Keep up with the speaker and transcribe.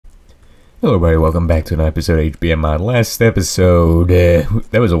Hello everybody, welcome back to an episode of HBM Mod. Last episode,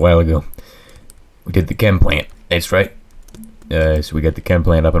 that was a while ago, we did the chem plant, that's right. So we got the chem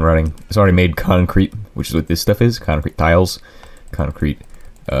plant up and running. It's already made concrete, which is what this stuff is, concrete tiles, concrete.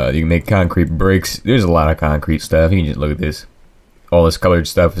 You can make concrete bricks. There's a lot of concrete stuff. You can just look at this. All this colored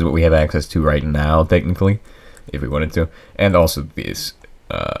stuff is what we have access to right now, technically, if we wanted to. And also this,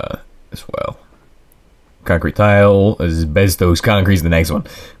 as well. Concrete tile, asbestos concrete is the next one,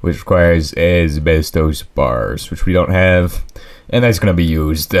 which requires asbestos bars, which we don't have, and that's going to be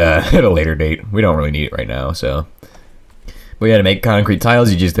used at a later date. We don't really need it right now, so. But yeah, to make concrete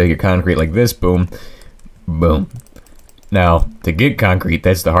tiles, you just take a concrete like this, boom, boom. Now, to get concrete,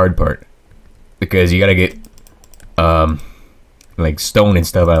 that's the hard part, because you got to get, like stone and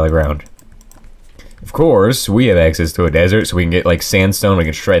stuff out of the ground. Of course, we have access to a desert, so we can get like sandstone, we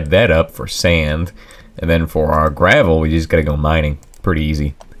can shred that up for sand. And then for our gravel, we just gotta go mining. Pretty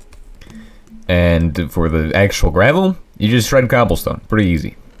easy. And for the actual gravel, you just shred cobblestone. Pretty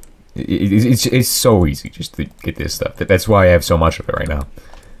easy. It's so easy just to get this stuff. That's why I have so much of it right now.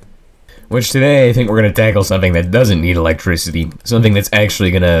 Which today, I think we're gonna tackle something that doesn't need electricity. Something that's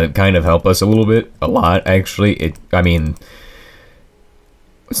actually gonna kind of help us a little bit. A lot, actually. I mean,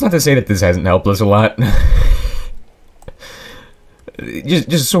 it's not to say that this hasn't helped us a lot.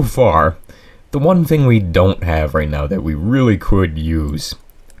 just so far. The one thing we don't have right now that we really could use...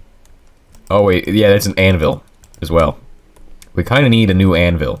 Oh wait, yeah, that's an anvil as well. We kind of need a new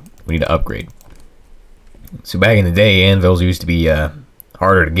anvil. We need to upgrade. So back in the day, anvils used to be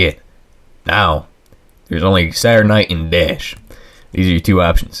harder to get. Now, there's only Saturnite and Dash. These are your two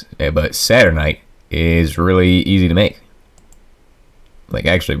options. But Saturnite is really easy to make. Like,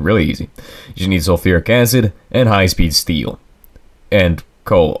 actually really easy. You just need sulfuric acid and high-speed steel. And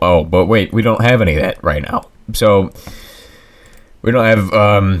coal. Oh, but wait, we don't have any of that right now. So, we don't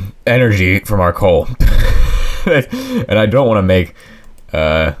have energy from our coal. And I don't want to make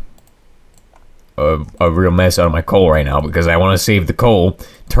a real mess out of my coal right now, because I want to save the coal,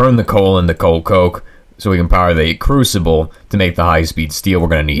 turn the coal into coal coke, so we can power the crucible to make the high-speed steel we're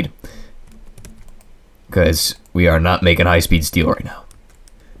going to need. Because we are not making high-speed steel right now.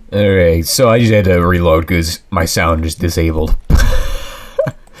 Alright, so I just had to reload because my sound just disabled.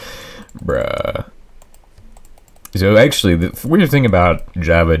 Bruh. So actually, the weird thing about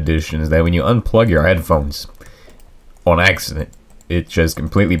Java Edition is that when you unplug your headphones on accident, it just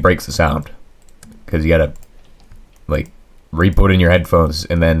completely breaks the sound. Because you gotta, like, re-put in your headphones,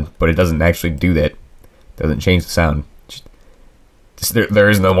 and then, but it doesn't actually do that. It doesn't change the sound. There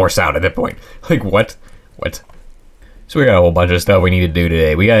is no more sound at that point. Like, what? What? So we got a whole bunch of stuff we need to do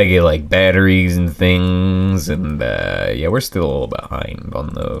today. We gotta get, like, batteries and things, and, yeah, we're still a little behind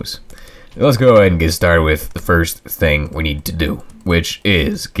on those. Let's go ahead and get started with the first thing we need to do, which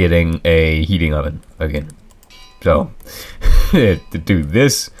is getting a heating oven again. So, to do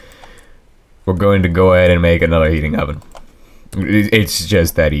this, we're going to go ahead and make another heating oven. It's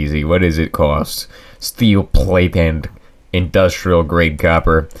just that easy. What does it cost? Steel plate and industrial grade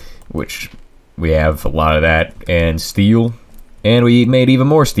copper, which we have a lot of that, and steel. And we made even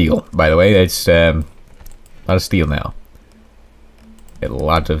more steel, by the way. That's a lot of steel now. A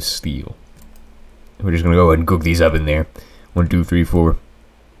lot of steel. We're just gonna go ahead and cook these up in there. 1, 2, 3, 4.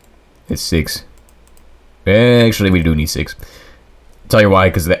 It's 6. Actually, we do need 6. I'll tell you why,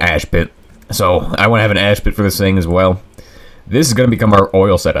 because of the ash pit. So, I want to have an ash pit for this thing as well. This is gonna become our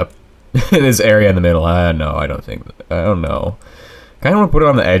oil setup. This area in the middle. No, I don't think. I don't know. Kind of want to put it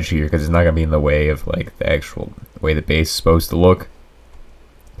on the edge here, because it's not gonna be in the way of like the actual way the base is supposed to look.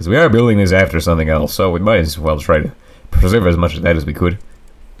 Because we are building this after something else, so we might as well try to preserve as much of that as we could.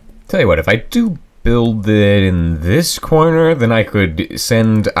 Tell you what, if I do build it in this corner, then I could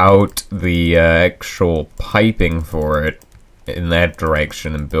send out the actual piping for it in that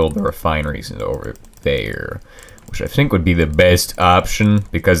direction and build the refineries over there, which I think would be the best option,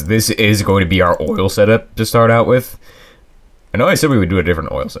 because this is going to be our oil setup to start out with. I know I said we would do a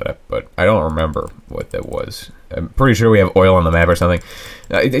different oil setup, but I don't remember what that was. I'm pretty sure we have oil on the map or something.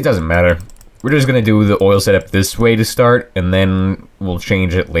 It doesn't matter. We're just going to do the oil setup this way to start, and then we'll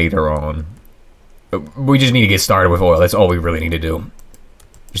change it later on. We just need to get started with oil. That's all we really need to do.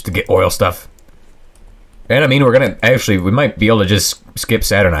 Just to get oil stuff. And I mean, we're going to... Actually, we might be able to just skip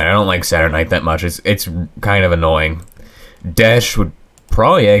Saturnite. I don't like Saturnite that much. It's kind of annoying. Dash would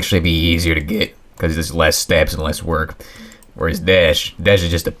probably actually be easier to get, because there's less steps and less work. Whereas Dash is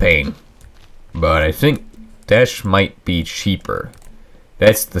just a pain. But I think Dash might be cheaper.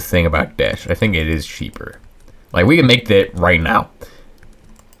 That's the thing about Dash. I think it is cheaper. Like, we can make that right now.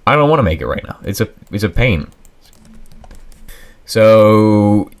 I don't want to make it right now. It's a pain.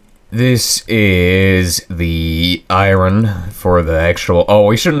 So, This is the iron for the actual... Oh,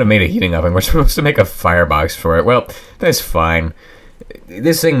 we shouldn't have made a heating oven. We're supposed to make a firebox for it. Well, that's fine.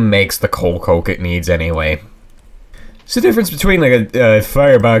 This thing makes the coal coke it needs anyway. So the difference between like a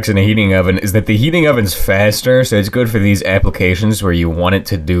firebox and a heating oven is that the heating oven's faster, so it's good for these applications where you want it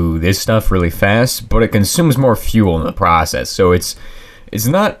to do this stuff really fast, but it consumes more fuel in the process, so it's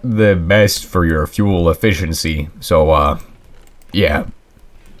not the best for your fuel efficiency. So, yeah.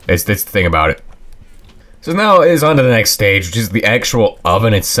 That's the thing about it. So now is on to the next stage, which is the actual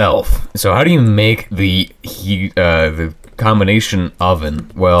oven itself. So how do you make the combination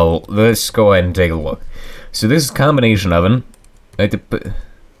oven? Well, let's go ahead and take a look. So this is combination oven. I have to put...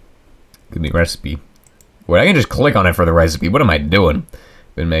 Give me recipe. Wait, I can just click on it for the recipe. What am I doing?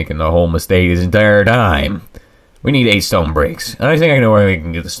 Been making the whole mistake this entire time. We need 8 stone bricks. And I think I know where we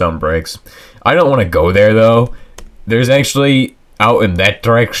can get the stone bricks. I don't want to go there, though. There's actually... Out in that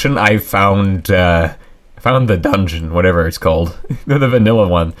direction, I found the dungeon, whatever it's called. The vanilla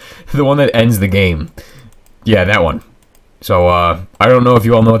one. The one that ends the game. Yeah, that one. So, I don't know if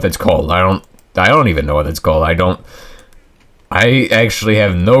you all know what that's called. I don't even know what that's called. I actually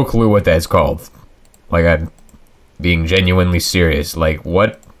have no clue what that's called. Like, I'm being genuinely serious. Like,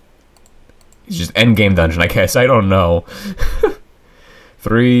 what? It's just endgame dungeon, I guess. I don't know.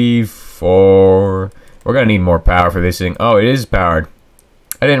 3, 4... We're gonna need more power for this thing. Oh, it is powered.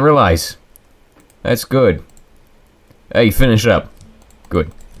 I didn't realize. That's good. Hey, finish up.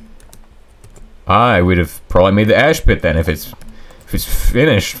 Good. I would have probably made the ash pit then. If it's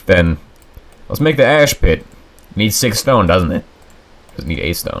finished, then let's make the ash pit. It needs 6 stone, doesn't it? Doesn't need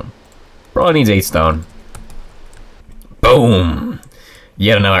 8 stone. Probably needs 8 stone. Boom!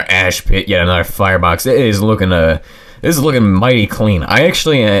 Yet another ash pit. Yet another firebox. It is looking This is looking mighty clean. I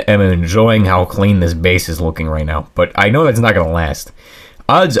actually am enjoying how clean this base is looking right now, but I know that's not going to last.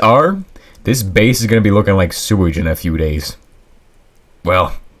 Odds are, this base is going to be looking like sewage in a few days.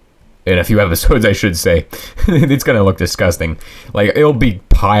 Well, in a few episodes, I should say. It's going to look disgusting. Like, it'll be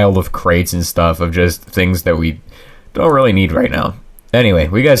piled of crates and stuff of just things that we don't really need right now. Anyway,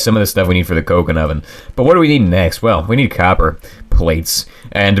 we got some of the stuff we need for the coconut oven. But what do we need next? Well, we need copper plates.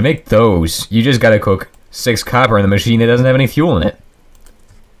 And to make those, you just got to cook 6 copper in the machine that doesn't have any fuel in it.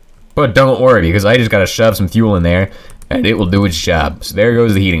 But don't worry, because I just gotta shove some fuel in there, and it will do its job. So there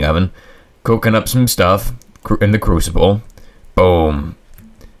goes the heating oven, cooking up some stuff in the crucible. Boom.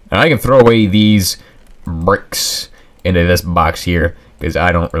 And I can throw away these bricks into this box here, because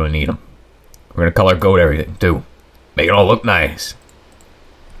I don't really need them. We're gonna color code everything, too. Make it all look nice.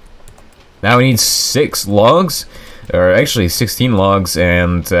 Now we need 6 logs, or actually 16 logs,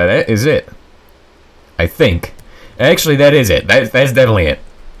 and that is it. I think. Actually, that is it. That's definitely it.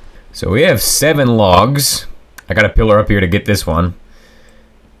 So we have 7 logs. I got a pillar up here to get this one.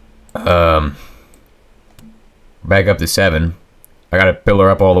 Back up to 7. I got a pillar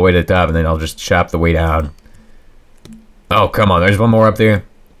up all the way to the top, and then I'll just chop the way down. Oh, come on. There's one more up there.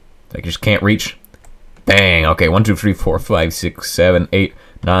 I just can't reach. Dang. Okay, 1, 2, 3, 4, 5, 6, 7, 8,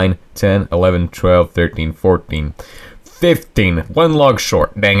 9, 10, 11, 12, 13, 14, 15. 1 log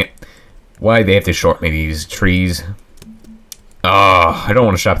short. Dang it. Why'd they have to short me these trees? Oh, I don't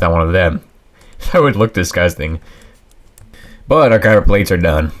want to chop down one of them. That would look disgusting. But our copper plates are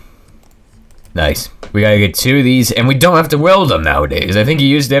done. Nice. We gotta get 2 of these, and we don't have to weld them nowadays. I think you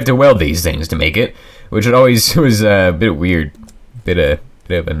used to have to weld these things to make it, which it always was a bit weird. Bit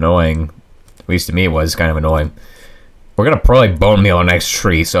of annoying. At least to me it was kind of annoying. We're gonna probably bone meal our next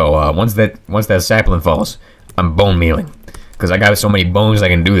tree, so once that sapling falls, I'm bone mealing. Because I got so many bones I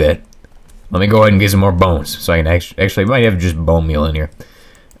can do that. Let me go ahead and get some more bones, so I can actually might have just bone meal in here.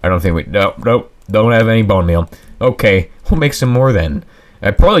 I don't think we... Nope, don't have any bone meal. Okay, we'll make some more then.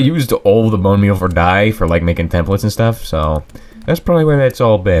 I probably used all the bone meal for dye, for like making templates and stuff, so that's probably where that's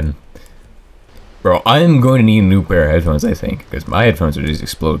all been. Bro, I'm going to need a new pair of headphones, I think, because my headphones are just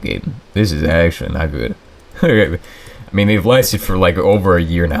exploding. This is actually not good. I mean, they've lasted for like over a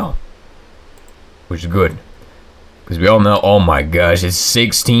year now, which is good. Because we all know, oh my gosh, it's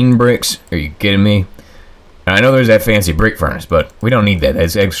 16 bricks? Are you kidding me? And I know there's that fancy brick furnace, but we don't need that.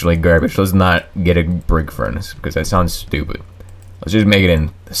 That's actually garbage. Let's not get a brick furnace, because that sounds stupid. Let's just make it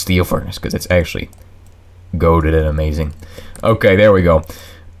in a steel furnace, because it's actually goated and amazing. Okay, there we go.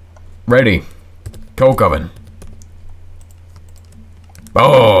 Ready. Coke oven.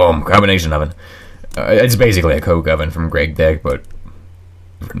 Boom! Combination oven. It's basically a Coke oven from Greg Deck, but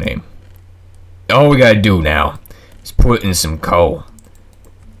different name. All we gotta do now is put in some coal.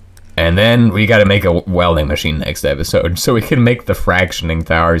 And then we gotta make a welding machine next episode, so we can make the fractioning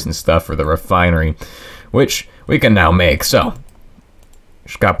towers and stuff for the refinery, which we can now make. So,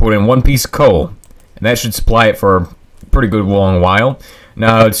 Just got to put in one piece of coal, and that should supply it for a pretty good long while.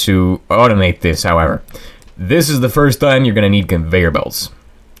 Now to automate this, however, this is the first time you're going to need conveyor belts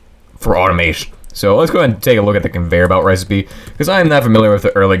for automation. So let's go ahead and take a look at the conveyor belt recipe, because I'm not familiar with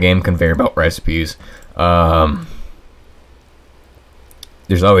the early game conveyor belt recipes. There's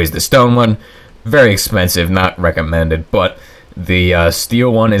always the stone one, very expensive, not recommended, but the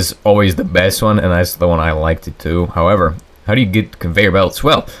steel one is always the best one, and that's the one I liked it too. However, how do you get conveyor belts?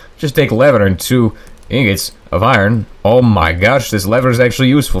 Well, just take leather and 2 ingots of iron. Oh my gosh, this leather is actually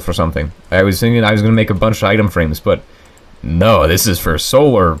useful for something. I was thinking I was going to make a bunch of item frames, but no, this is for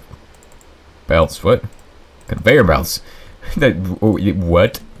solar belts. What? Conveyor belts.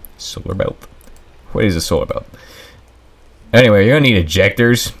 What? Solar belt? What is a solar belt? Anyway, you're gonna need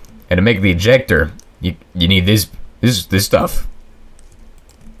ejectors, and to make the ejector, you need this stuff.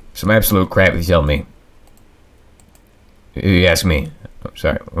 Some absolute crap, if you tell me. You ask me. Oh,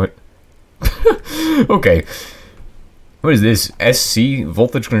 sorry. What? Okay. What is this? SC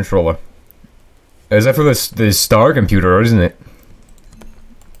voltage controller. Is that for the star computer, isn't it?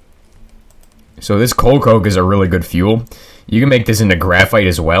 So this coal coke is a really good fuel. You can make this into graphite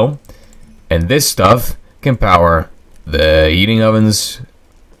as well. And this stuff can power the heating ovens.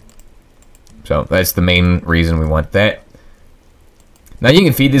 So that's the main reason we want that. Now you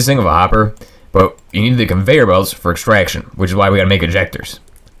can feed this thing with a hopper, but you need the conveyor belts for extraction, which is why we gotta make ejectors.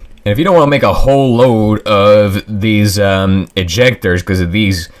 And if you don't want to make a whole load of these ejectors because of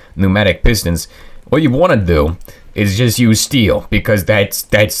these pneumatic pistons, what you want to do is just use steel, because that's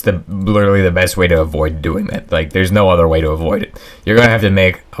literally the best way to avoid doing that. Like, there's no other way to avoid it. You're gonna have to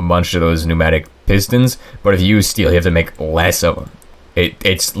make a bunch of those pneumatic pistons, but if you use steel, you have to make less of them.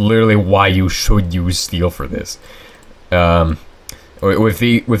 It's literally why you should use steel for this. With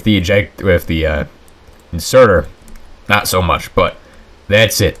the inserter, not so much, but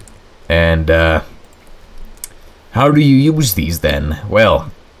that's it. And how do you use these then? Well,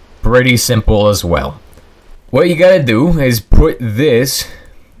 pretty simple as well. What you gotta do is put this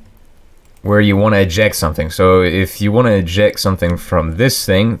where you want to eject something. So if you want to eject something from this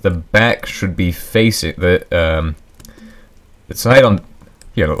thing, the back should be facing the side on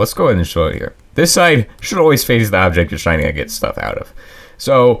here. Let's go ahead and show it here. This side should always face the object you're trying to get stuff out of.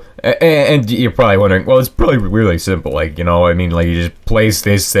 So, and you're probably wondering, well, it's probably really simple. Like, you know, I mean, like, you just place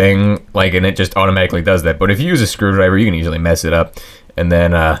this thing, like, and it just automatically does that. But if you use a screwdriver, you can easily mess it up. And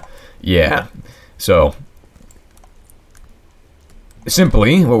then, yeah. So,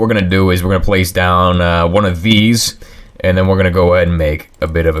 simply, what we're going to do is we're going to place down one of these, and then we're going to go ahead and make a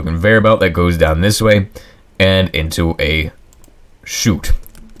bit of a conveyor belt that goes down this way and into a chute.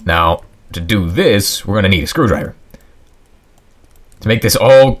 Now, to do this, we're going to need a screwdriver to make this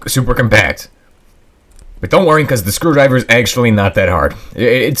all super compact. But don't worry, because the screwdriver is actually not that hard.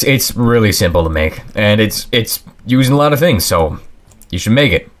 It's really simple to make, and it's using a lot of things, so you should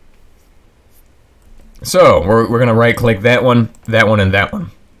make it. So we're gonna right-click that one, and that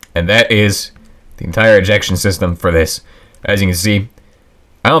one, and that is the entire ejection system for this. As you can see,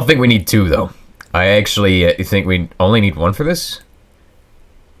 I don't think we need 2 though. I actually think we only need 1 for this.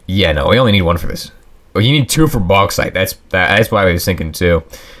 Yeah, no, we only need 1 for this. Well, you need 2 for bauxite. That's why I was thinking 2.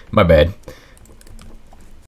 My bad.